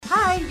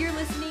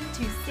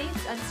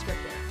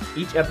Unscripted.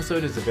 Each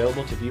episode is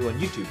available to view on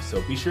YouTube,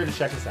 so be sure to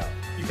check us out.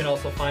 You can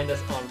also find us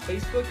on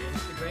Facebook,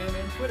 Instagram,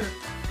 and Twitter.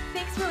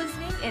 Thanks for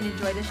listening and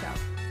enjoy the show.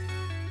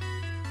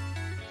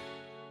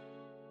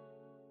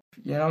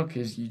 You know,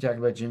 because you talk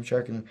about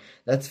Gymshark and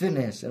that's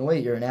fitness. And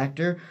wait, you're an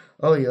actor?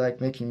 Oh, you like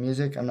making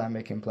music? I'm not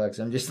making plugs.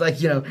 I'm just like,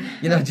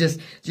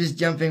 just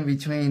jumping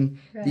between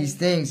these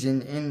things.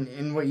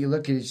 And what you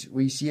look at is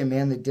we see a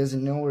man that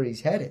doesn't know where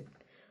he's headed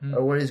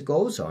or what his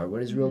goals are,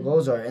 what his real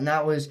goals are. And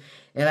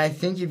I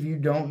think if you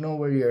don't know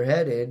where you're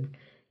headed,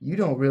 you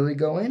don't really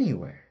go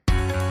anywhere.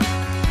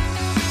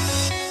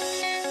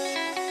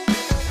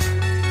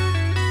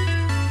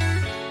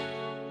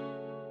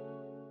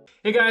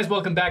 Hey guys,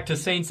 welcome back to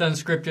Saints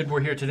Unscripted. We're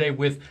here today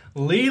with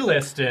Lee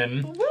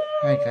Liston.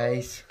 Hi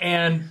guys.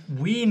 And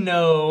we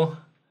know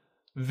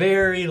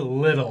very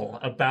little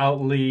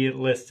about Lee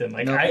Liston.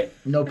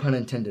 No pun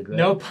intended,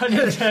 right? No pun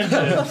intended.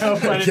 No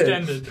pun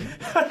intended.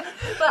 But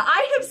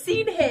I have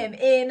seen him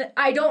in,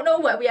 I don't know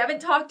what, we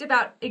haven't talked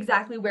about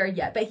exactly where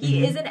yet, but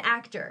he is an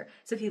actor.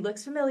 So if he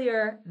looks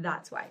familiar,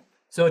 that's why.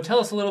 So tell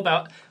us a little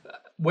about,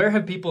 where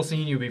have people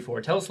seen you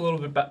before? Tell us a little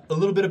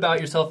bit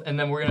about yourself, and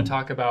then we're going to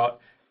talk about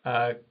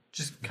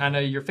just kind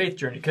of your faith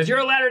journey. Because you're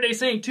a Latter-day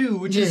Saint too,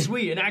 which is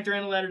sweet, an actor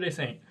and a Latter-day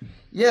Saint.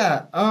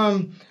 Yeah,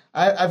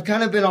 I've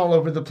kind of been all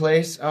over the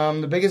place.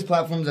 The biggest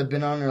platforms I've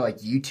been on are like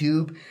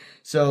YouTube.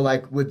 So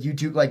like with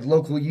YouTube, like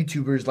local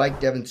YouTubers like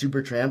Devin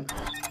Supertramp.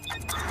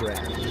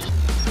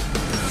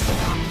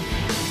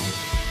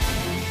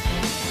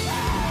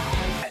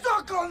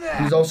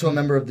 He's also a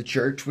member of the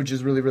church, which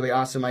is really, really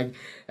awesome. I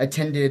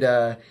attended,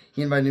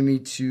 he invited me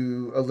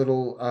to a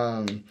little,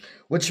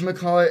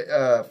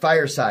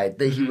 fireside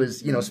that he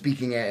was,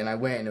 speaking at, and I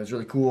went, and it was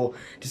really cool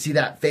to see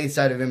that faith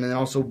side of him, and then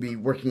also be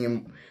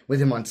working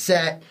with him on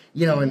set,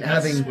 and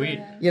having, sweet.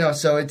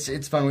 So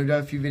it's fun. We've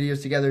done a few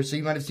videos together, so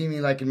you might have seen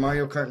me like in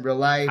Mario Kart in real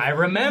life. I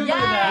remember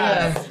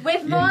that. Yes,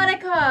 with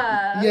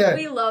Monica. Yeah.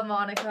 We love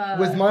Monica.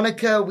 With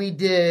Monica, we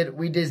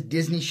did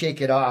Disney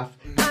Shake It Off.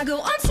 I go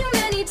on too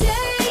many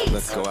days.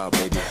 Let's go out,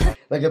 baby.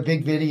 Like a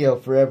big video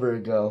forever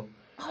ago.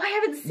 Oh, I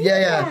haven't seen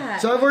Yeah.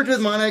 that. So I've worked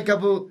with Monica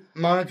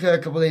a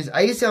couple days.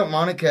 I used to help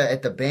Monica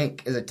at the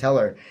bank as a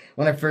teller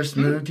when I first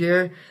moved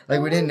here.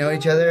 Like we didn't know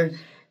each other,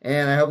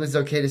 and I hope this is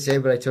okay to say,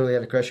 but I totally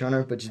had a crush on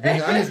her. But just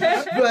being honest.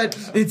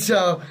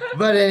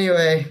 But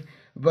anyway,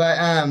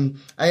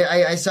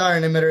 I saw her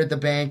and I met her at the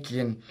bank,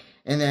 and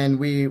then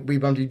we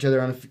bumped each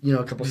other on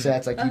a couple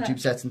sets, like YouTube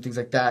sets and things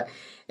like that.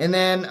 And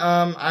then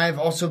I've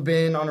also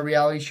been on a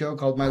reality show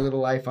called My Little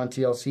Life on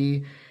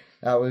TLC.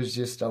 That was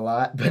just a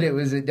lot, but it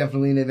was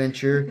definitely an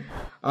adventure.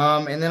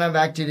 And then I've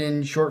acted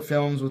in short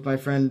films with my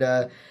friend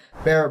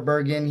Barrett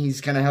Bergen. He's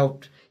kind of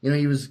helped,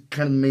 he was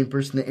kind of the main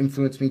person that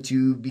influenced me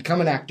to become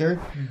an actor.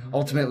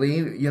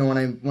 Ultimately,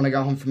 when I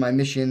got home from my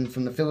mission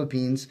from the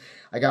Philippines,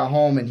 I got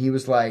home and he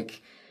was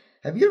like,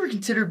 have you ever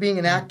considered being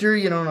an actor?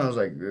 And I was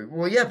like,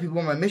 well, yeah, people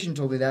on my mission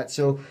told me that.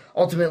 So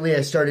ultimately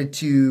I started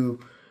to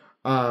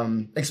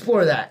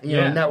explore that,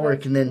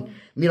 network, and then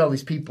meet all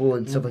these people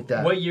and stuff like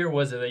that. What year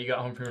was it that you got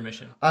home from your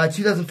mission?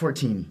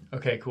 2014.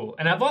 Okay, cool.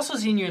 And I've also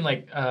seen you in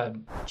like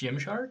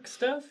Gymshark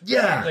stuff.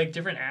 Yeah, like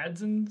different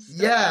ads and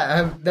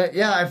stuff.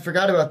 Yeah, I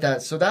forgot about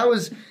that. So that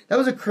was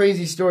a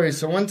crazy story.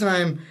 So one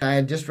time I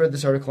had just read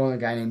this article on a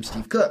guy named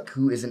Steve Cook,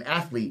 who is an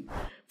athlete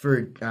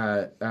for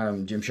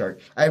Gymshark.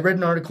 I read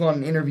an article on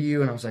an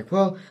interview, and I was like,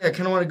 well, I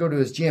kind of want to go to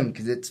his gym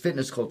because it's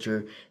fitness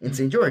culture in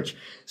St. George.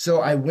 So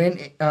I went,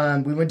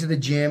 we went to the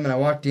gym, and I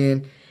walked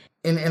in,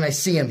 and I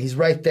see him. He's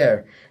right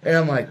there. And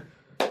I'm like,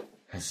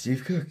 that's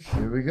Steve Cook.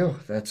 Here we go.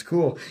 That's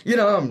cool.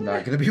 I'm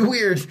not going to be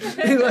weird.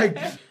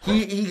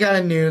 He kind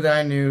of knew that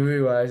I knew who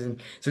he was.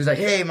 And so he's like,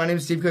 hey, my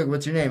name's Steve Cook.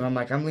 What's your name? I'm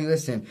like, I'm Lee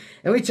Liston.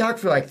 And we talked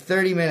for like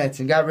 30 minutes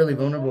and got really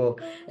vulnerable.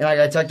 And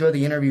I talked about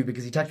the interview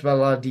because he talked about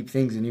a lot of deep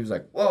things. And he was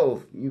like,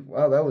 whoa,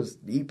 wow, that was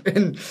deep.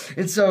 And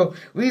so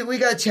we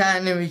got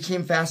chatting and we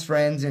became fast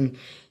friends. And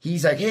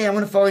he's like, hey, I'm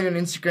going to follow you on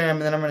Instagram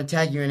and then I'm going to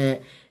tag you in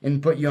it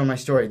and put you on my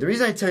story. The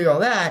reason I tell you all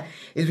that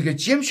is because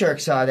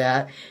Gymshark saw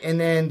that, and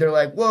then they're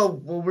like, well,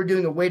 we're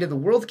doing a Weight of the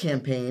World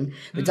campaign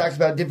that talks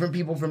about different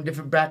people from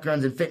different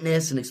backgrounds in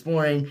fitness and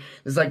exploring.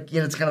 It's like,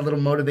 it's kind of a little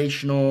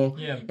motivational,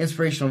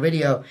 inspirational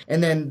video.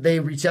 And then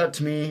they reached out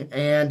to me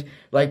and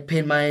like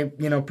paid my,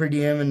 per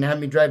diem and had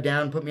me drive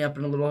down, put me up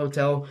in a little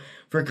hotel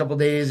for a couple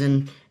days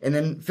and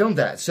then filmed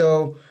that.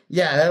 So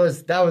yeah,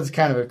 that was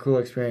kind of a cool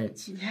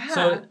experience. Yeah.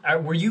 So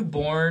were you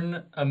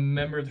born a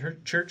member of the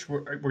church?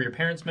 Were your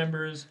parents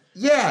members?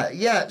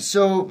 Yeah.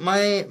 So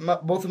my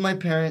both of my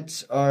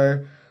parents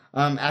are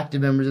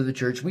active members of the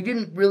church. We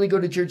didn't really go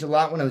to church a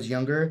lot when I was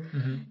younger.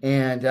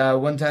 And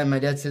one time my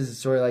dad says a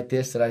story like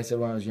this that I said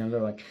when I was younger,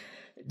 like,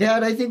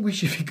 Dad, I think we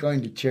should be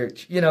going to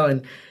church,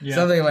 and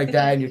something like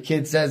that, and your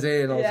kid says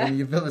it, and all of a sudden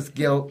you feel this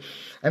guilt.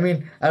 I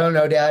mean, I don't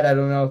know, Dad. I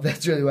don't know if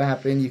that's really what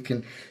happened. You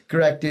can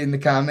correct it in the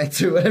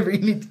comments or whatever you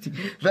need to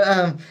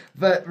do.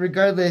 But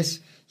regardless,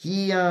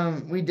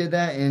 we did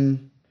that,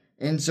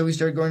 and so we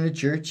started going to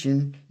church,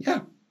 and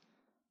yeah.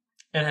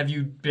 And have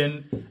you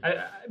been,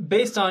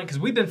 based on, because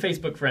we've been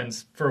Facebook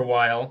friends for a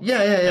while.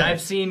 Yeah. And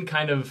I've seen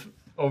kind of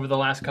over the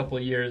last couple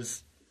of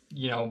years,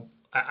 you know,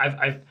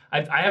 I've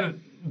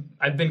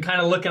been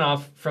kind of looking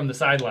off from the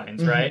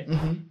sidelines, right?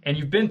 And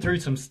you've been through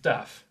some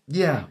stuff.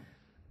 Yeah.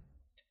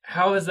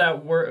 How has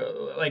that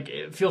work?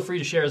 Like, feel free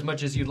to share as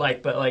much as you'd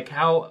like, but like,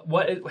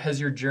 what has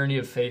your journey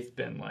of faith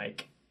been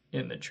like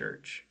in the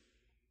church?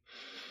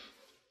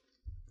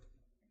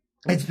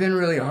 It's been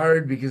really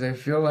hard because I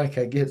feel like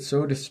I get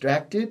so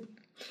distracted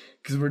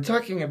because we're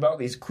talking about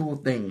these cool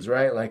things,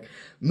 right? Like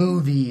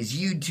movies,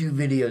 YouTube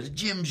videos,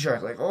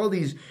 Gymshark, like all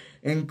these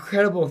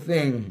incredible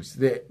things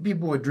that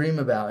people would dream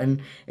about.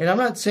 And I'm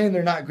not saying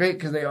they're not great,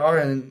 because they are,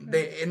 and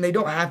they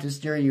don't have to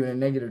steer you in a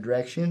negative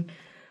direction.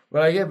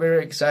 But I get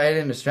very excited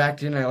and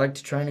distracted, and I like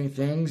to try new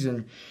things,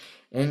 and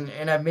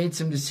I've made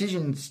some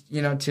decisions,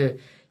 you know, to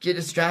get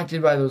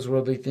distracted by those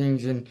worldly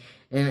things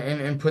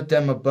and put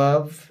them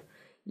above,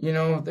 you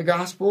know, the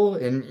gospel.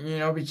 And, you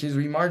know, because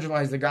we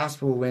marginalize the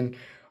gospel when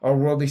our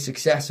worldly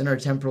success and our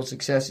temporal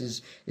success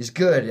is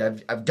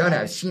good. I've done it.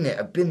 I've seen it.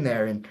 I've been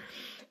there.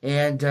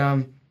 And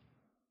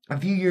a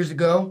few years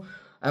ago,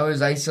 I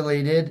was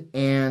isolated,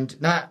 and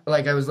not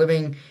like I was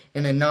living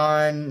in a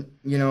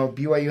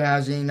BYU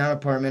housing,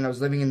 non-apartment. I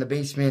was living in the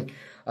basement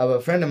of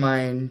a friend of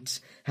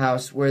mine's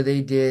house where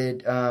they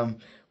did,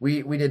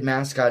 we did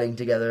mascotting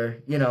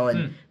together, you know,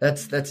 and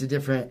that's a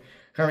different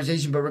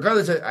conversation. But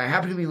regardless, I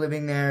happened to be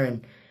living there,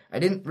 and I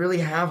didn't really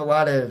have a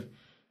lot of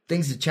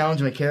things to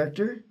challenge my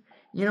character.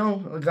 You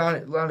know, I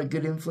got a lot of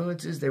good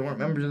influences. They weren't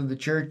members of the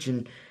church,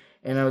 and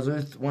I was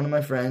with one of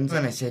my friends,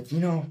 and I said, you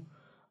know,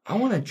 I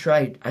want to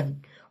try. I've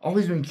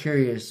always been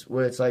curious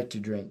what it's like to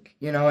drink,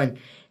 you know, and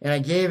I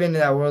gave into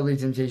that worldly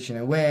temptation.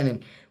 I went,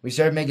 and we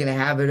started making a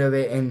habit of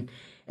it, and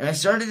I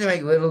started to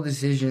make little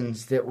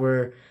decisions that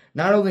were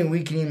not only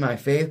weakening my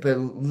faith, but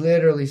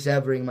literally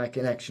severing my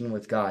connection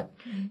with God.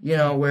 You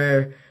know,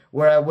 where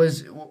I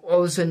was, all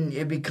of a sudden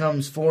it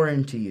becomes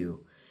foreign to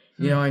you,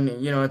 you know,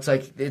 and, you know, it's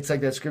like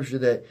that scripture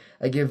that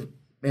I give,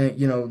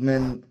 you know,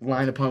 men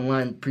line upon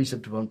line,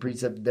 precept upon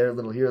precept, there a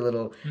little, here a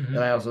little, and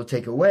I also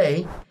take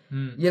away,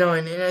 you know,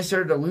 and I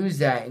started to lose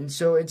that. And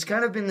so it's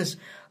kind of been this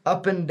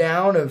up and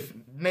down of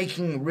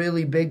making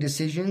really big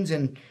decisions.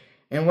 And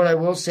what I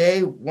will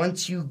say,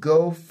 once you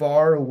go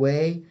far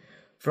away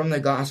from the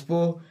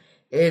gospel,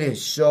 it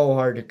is so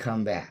hard to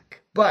come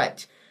back.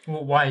 But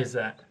well, why is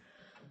that?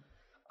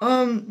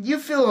 You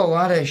feel a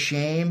lot of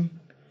shame.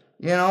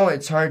 You know,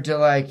 it's hard to,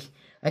 like,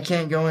 I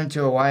can't go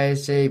into a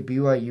YSA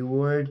BYU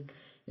ward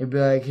and be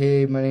like,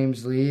 hey, my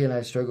name's Lee and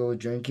I struggle with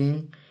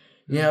drinking.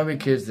 You know,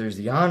 because there's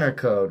the honor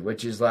code,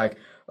 which is like,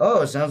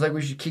 oh, it sounds like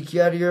we should kick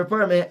you out of your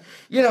apartment.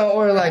 You know,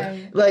 or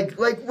like,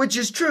 which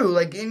is true.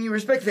 Like, and you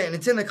respect that, and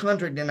it's in the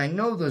contract, and I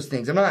know those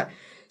things. I'm not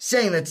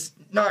saying that's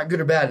not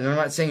good or bad, and I'm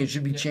not saying it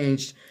should be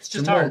changed. It's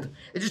just hard.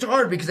 It's just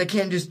hard because I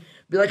can't just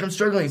be like, I'm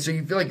struggling. So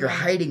you feel like you're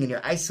hiding and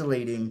you're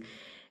isolating,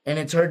 and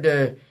it's hard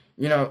to,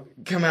 you know,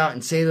 come out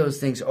and say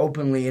those things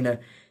openly in a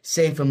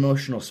safe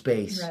emotional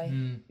space. Right.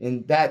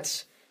 And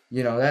that's,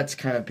 you know, that's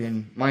kind of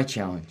been my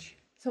challenge.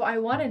 So I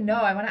want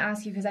to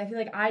ask you, because I feel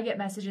like I get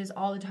messages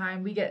all the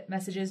time. We get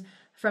messages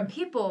from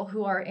people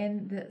who are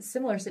in the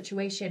similar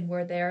situation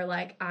where they're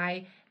like,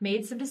 I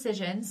made some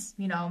decisions,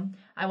 you know,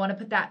 I want to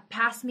put that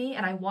past me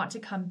and I want to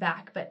come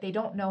back, but they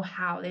don't know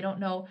how. They don't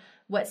know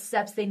what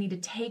steps they need to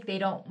take. They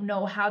don't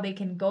know how they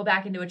can go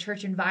back into a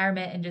church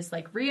environment and just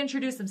like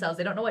reintroduce themselves.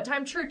 They don't know what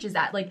time church is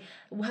at. Like,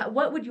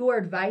 what would your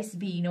advice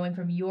be, knowing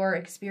from your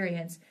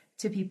experience,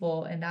 to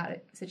people in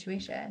that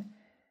situation?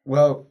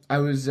 Well, I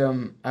was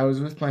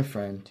with my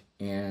friend,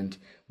 and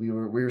we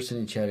were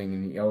sitting chatting,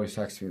 and he always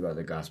talks to me about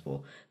the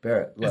gospel.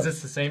 Barrett, look. Is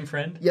this the same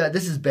friend? Yeah,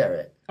 this is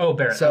Barrett. Oh,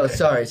 Barrett. So okay.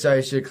 sorry,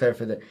 I should have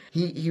clarified that.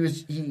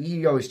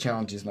 He always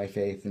challenges my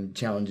faith and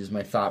challenges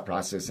my thought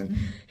process, and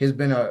he's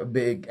been a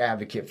big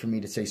advocate for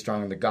me to stay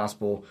strong in the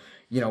gospel.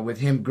 You know, with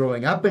him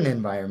growing up in an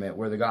environment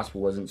where the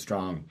gospel wasn't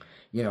strong.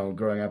 You know,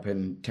 growing up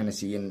in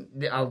Tennessee, and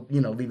I'll,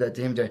 you know, leave that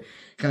to him to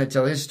kind of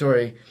tell his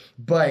story,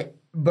 but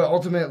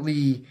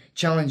ultimately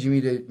challenging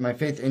me to my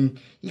faith. And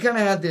he kind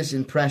of had this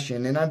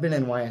impression, and I've been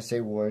in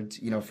YSA wards,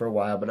 you know, for a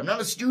while, but I'm not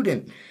a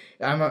student.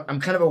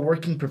 I'm kind of a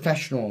working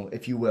professional,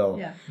 if you will.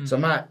 Yeah. So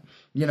I'm not,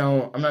 you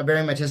know, I'm not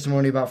bearing my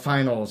testimony about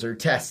finals or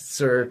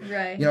tests or,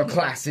 right. you know,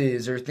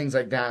 classes or things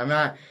like that. I'm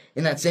not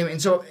in that same,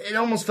 and so it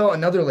almost felt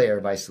another layer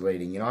of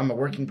isolating. You know, I'm a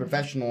working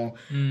professional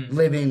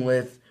living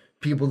with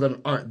people that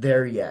aren't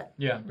there yet.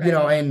 Yeah. Right. You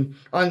know, and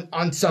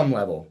on some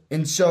level.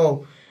 And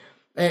so,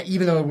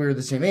 even though we were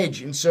the same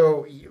age. And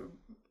so,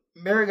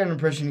 Barry got an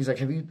impression, he's like,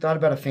 have you thought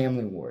about a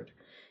family ward?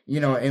 You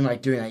know, and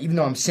like doing that, even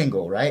though I'm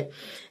single, right?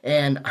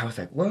 And I was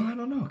like, well, I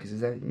don't know, because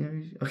is that, you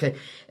know, okay.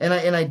 And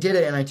I did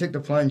it, and I took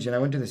the plunge, and I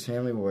went to this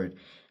family ward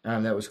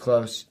that was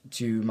close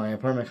to my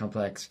apartment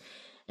complex.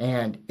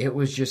 And it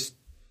was just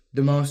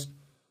the most,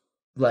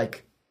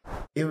 like,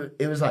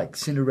 it was like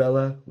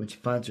Cinderella when she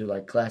finds her,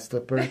 like, glass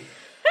slipper.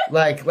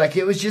 like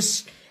it was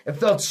just, it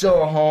felt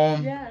so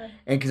home. Yeah.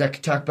 And because I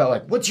could talk about,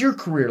 like, what's your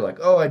career? Like,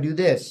 oh, I do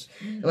this.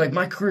 And, like,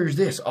 my career is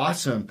this.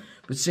 Awesome.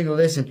 But single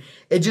this. And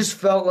it just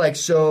felt like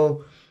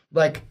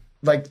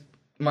like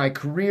my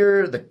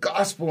career, the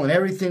gospel, and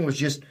everything was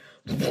just,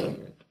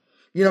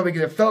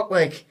 because it felt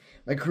like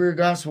my career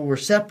gospel were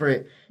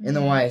separate in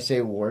the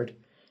YSA ward,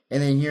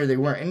 and then here they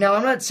weren't. And now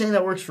I'm not saying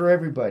that works for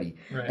everybody,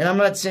 Right. and I'm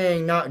not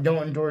saying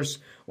don't endorse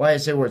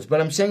YSA wards,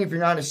 but I'm saying if you're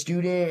not a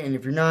student and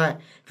if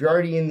you're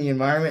already in the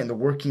environment in the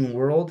working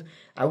world,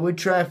 I would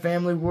try a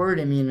family ward.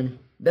 I mean,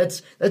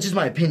 that's just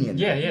my opinion.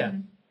 Yeah.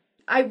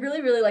 I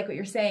really, really like what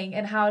you're saying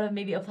and how to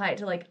maybe apply it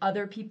to like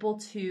other people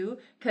too,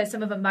 because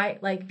some of them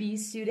might like be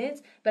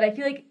students, but I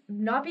feel like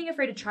not being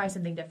afraid to try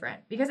something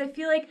different, because I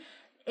feel like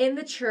in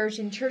the church,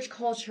 in church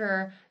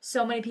culture,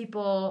 so many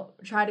people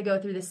try to go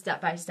through this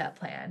step-by-step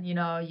plan. You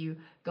know, you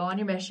go on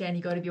your mission,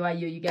 you go to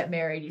BYU, you get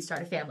married, you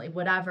start a family,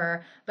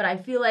 whatever. But I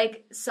feel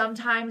like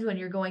sometimes when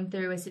you're going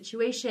through a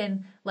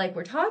situation like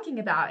we're talking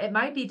about, it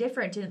might be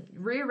different to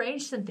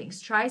rearrange some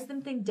things, try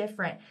something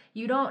different.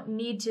 You don't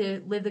need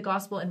to live the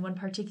gospel in one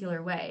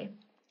particular way.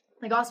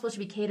 The gospel should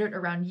be catered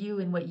around you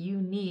and what you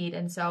need.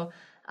 And so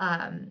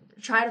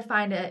try to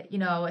find a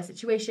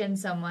situation,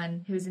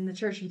 someone who's in the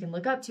church you can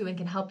look up to and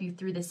can help you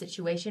through this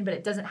situation, but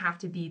it doesn't have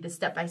to be the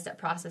step-by-step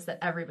process that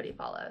everybody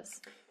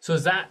follows. So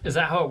is that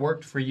how it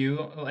worked for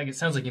you? Like, it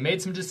sounds like you made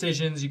some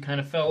decisions, you kind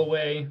of fell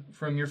away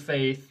from your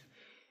faith,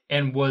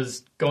 and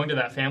was going to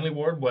that family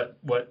ward what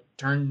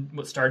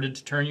started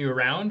to turn you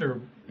around,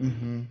 or?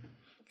 Mm-hmm.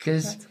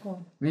 That's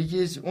cool.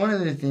 Because one of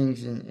the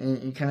things,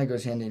 and it kind of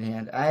goes hand in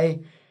hand, I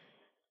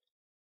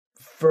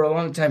for a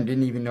long time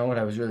didn't even know what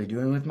I was really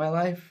doing with my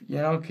life,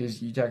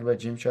 because you talk about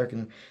Gymshark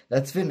and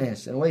that's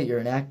fitness. And wait, you're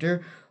an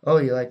actor? Oh,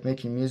 you like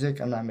making music?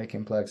 I'm not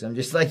making plugs. I'm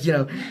just like,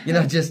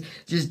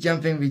 just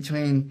jumping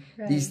between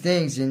these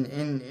things.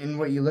 And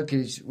what you look at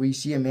is we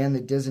see a man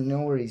that doesn't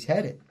know where he's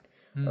headed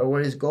or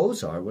what his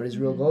goals are, what his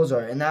real goals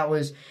are. And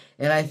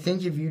I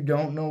think if you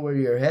don't know where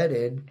you're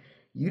headed,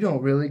 you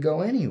don't really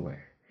go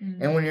anywhere.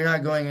 And when you're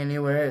not going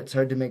anywhere, it's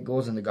hard to make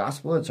goals in the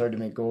gospel. It's hard to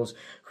make goals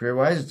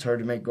career-wise. It's hard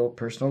to make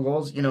personal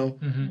goals,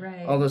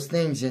 Right. all those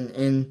things.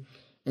 And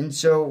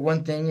so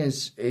one thing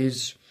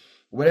is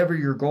whatever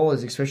your goal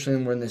is, especially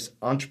when we're in this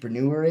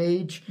entrepreneur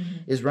age,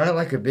 is run it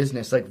like a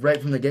business, like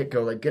right from the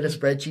get-go. Like get a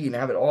spreadsheet and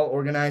have it all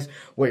organized,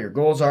 what your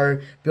goals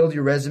are, build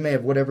your resume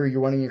of whatever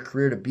you're wanting your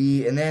career to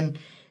be, and then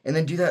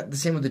do that the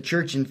same with the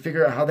church and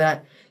figure out how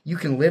that you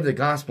can live the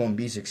gospel and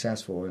be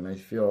successful. And I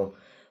feel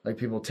like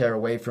people tear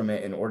away from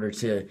it in order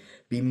to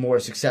be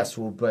more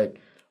successful, but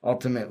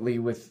ultimately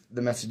with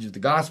the message of the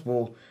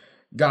gospel,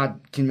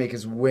 God can make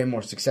us way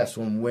more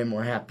successful and way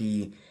more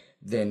happy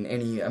than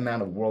any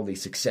amount of worldly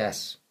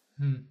success.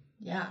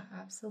 Yeah,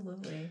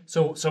 absolutely.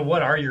 So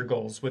what are your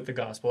goals with the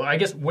gospel? I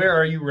guess, where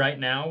are you right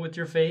now with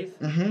your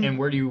faith, and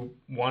where do you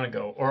want to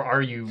go, or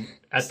are you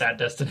at that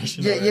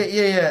destination?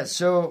 Yeah.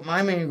 So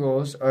my main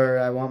goals are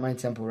I want my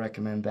temple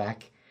recommend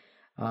back.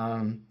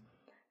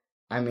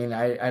 I mean,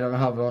 I don't know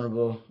how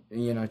vulnerable,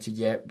 to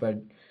get, but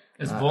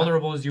as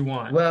vulnerable as you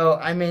want. Well,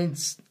 I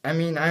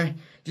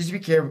just be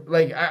careful.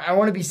 Like, I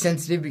want to be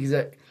sensitive because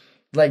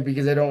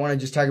I don't want to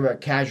just talk about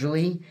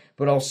casually,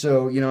 but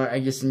also, I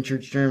guess in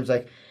church terms,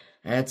 like,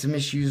 I had some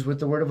issues with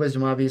the word of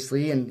wisdom,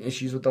 obviously, and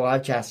issues with the law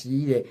of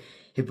chastity that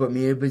it put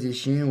me in a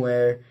position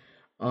where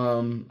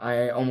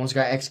I almost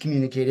got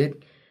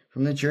excommunicated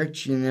from the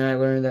church, and then I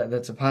learned that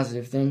that's a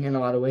positive thing in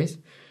a lot of ways.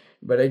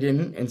 But I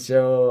didn't, and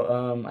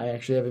so I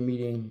actually have a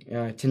meeting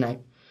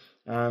tonight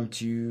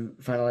to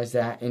finalize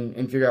that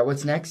and figure out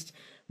what's next.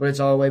 But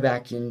it's all the way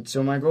back, and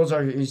so my goals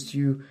is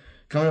to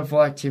come into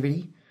full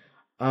activity,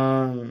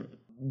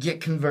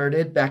 get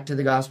converted back to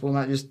the gospel,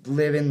 not just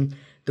live in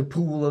the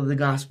pool of the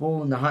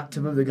gospel and the hot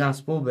tub of the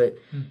gospel, but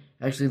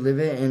actually live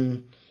it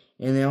and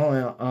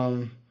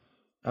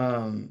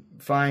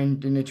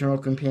find an eternal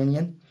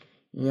companion,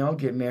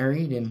 get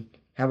married and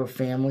have a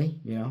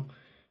family,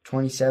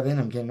 27,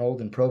 I'm getting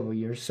old in Provo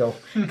years, so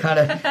kind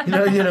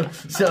of,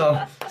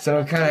 so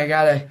kind of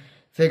gotta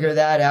figure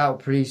that out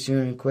pretty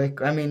soon and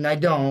quick. I mean, I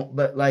don't,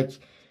 but I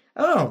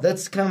don't know.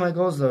 That's kind of my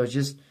goals, though, is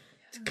just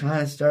to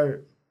kind of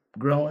start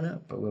growing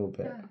up a little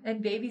bit. Yeah.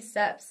 And baby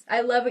steps. I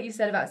love what you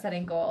said about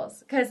setting goals,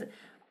 because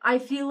I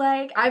feel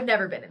like I've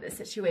never been in this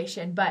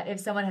situation, but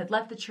if someone had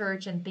left the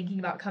church and thinking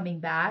about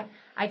coming back,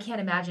 I can't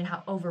imagine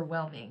how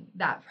overwhelming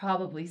that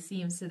probably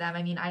seems to them.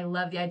 I mean, I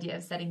love the idea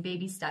of setting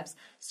baby steps,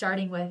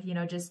 starting with,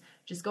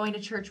 just going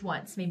to church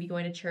once, maybe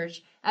going to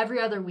church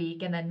every other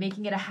week, and then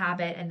making it a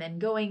habit, and then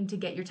going to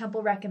get your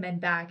temple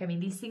recommend back. I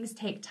mean, these things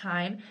take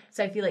time.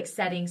 So I feel like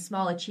setting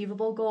small,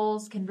 achievable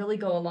goals can really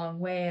go a long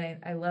way.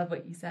 And I love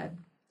what you said.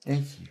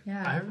 Thank you.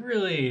 Yeah.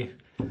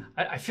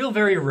 I feel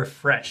very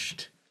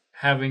refreshed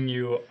having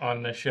you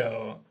on the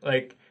show,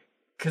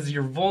 because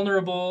you're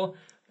vulnerable,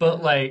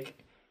 but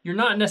you're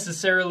not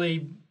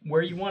necessarily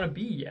where you want to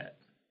be yet,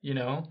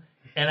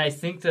 and I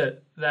think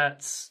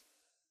that's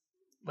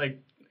I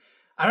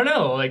don't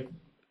know,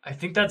 I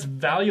think that's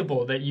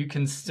valuable, that you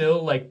can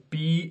still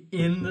be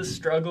in the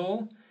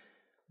struggle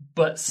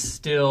but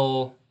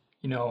still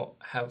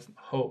have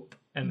hope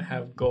and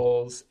have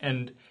goals,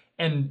 and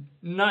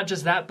not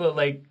just that, but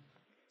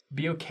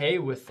be okay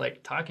with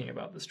talking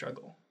about the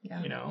struggle.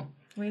 Yeah.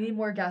 We need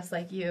more guests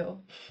like you.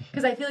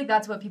 Because I feel like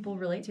that's what people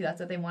relate to. That's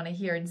what they want to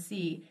hear and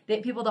see.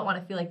 People don't want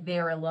to feel like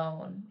they're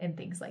alone in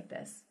things like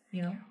this,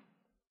 you know?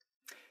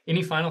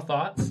 Any final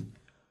thoughts?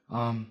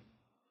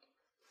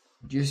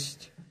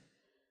 Just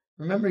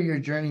remember your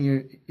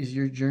journey is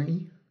your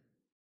journey.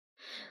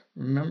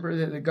 Remember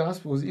that the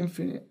gospel is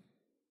infinite.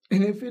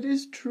 And if it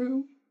is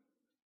true,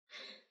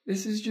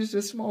 this is just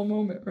a small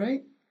moment,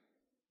 right?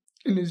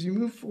 And as you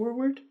move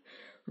forward,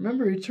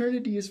 remember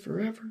eternity is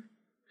forever.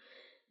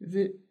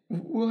 That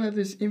we'll have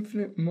this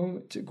infinite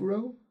moment to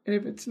grow. And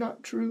if it's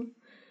not true,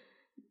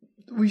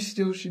 we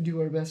still should do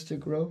our best to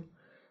grow.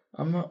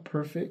 I'm not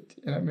perfect,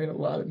 and I made a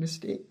lot of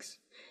mistakes.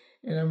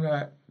 And I'm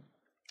not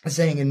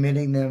saying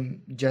admitting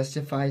them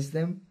justifies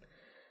them.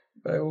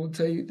 But I will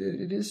tell you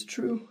that it is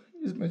true,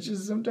 as much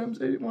as sometimes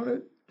I want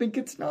to think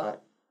it's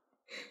not.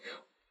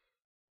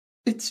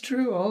 It's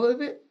true, all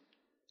of it.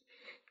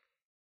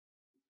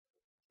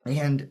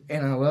 And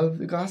I love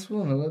the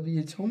gospel, and I love the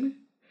atonement.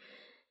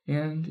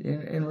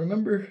 And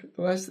remember,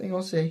 the last thing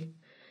I'll say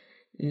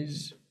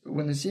is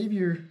when the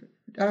Savior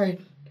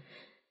died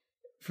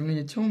from the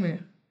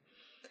atonement,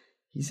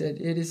 he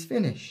said, "It is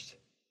finished."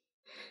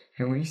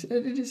 And when he said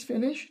it is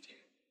finished,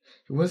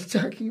 he wasn't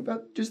talking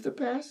about just the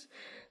past,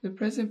 the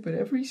present, but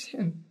every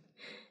sin.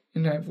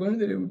 And I've learned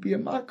that it would be a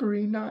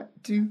mockery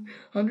not to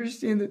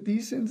understand that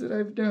these sins that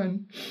I've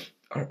done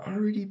are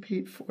already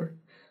paid for.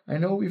 I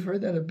know we've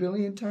heard that a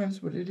billion times,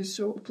 but it is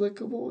so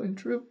applicable and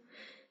true.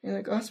 And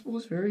the gospel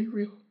is very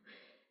real.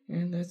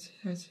 And that's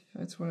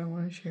what I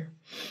want to share.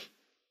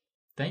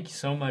 Thank you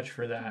so much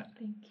for that.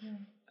 Thank you.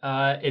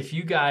 If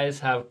you guys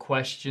have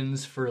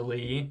questions for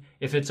Lee,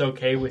 if it's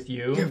okay with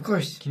you, Yeah, of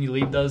course. can you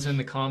leave those in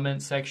the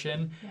comments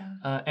section?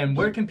 Yeah. And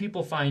where can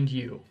people find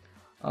you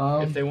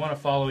if they want to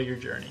follow your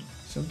journey?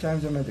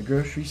 Sometimes I'm at the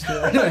grocery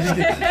store. No, just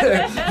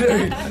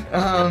kidding.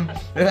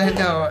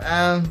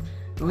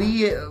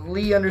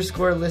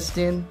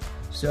 Lee_Liston.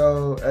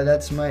 So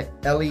that's my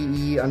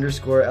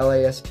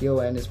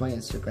LEE_LASTON is my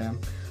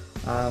Instagram.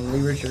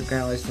 Lee Richard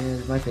Grant Liston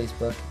is my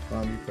Facebook.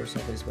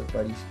 Personal Facebook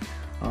buddies.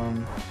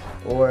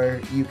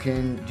 Or you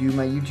can do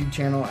my YouTube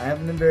channel. I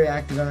haven't been very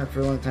active on it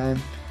for a long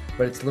time,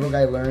 but it's Little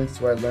Guy Learns,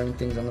 where I learn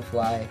things on the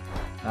fly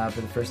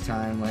for the first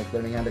time, like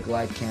learning how to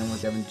glide cam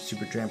with Evan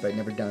Supertramp. I'd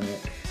never done it,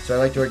 so I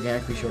like to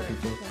organically show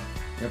people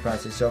in the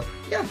process. So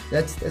yeah,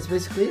 that's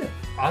basically it.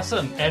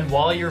 Awesome. And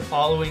while you're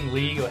following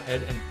Lee, go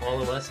ahead and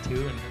follow us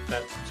too and hit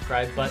that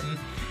subscribe button.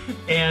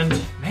 And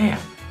man,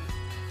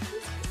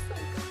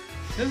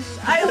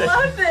 I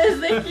love this.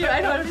 Thank you.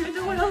 I don't even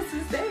know what else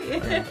to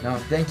say. No,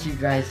 thank you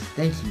guys.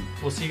 Thank you.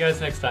 We'll see you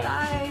guys next time.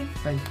 Bye.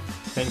 Bye.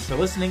 Thanks for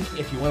listening.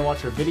 If you want to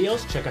watch our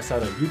videos, check us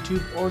out on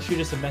YouTube or shoot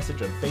us a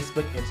message on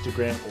Facebook,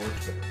 Instagram, or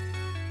Twitter.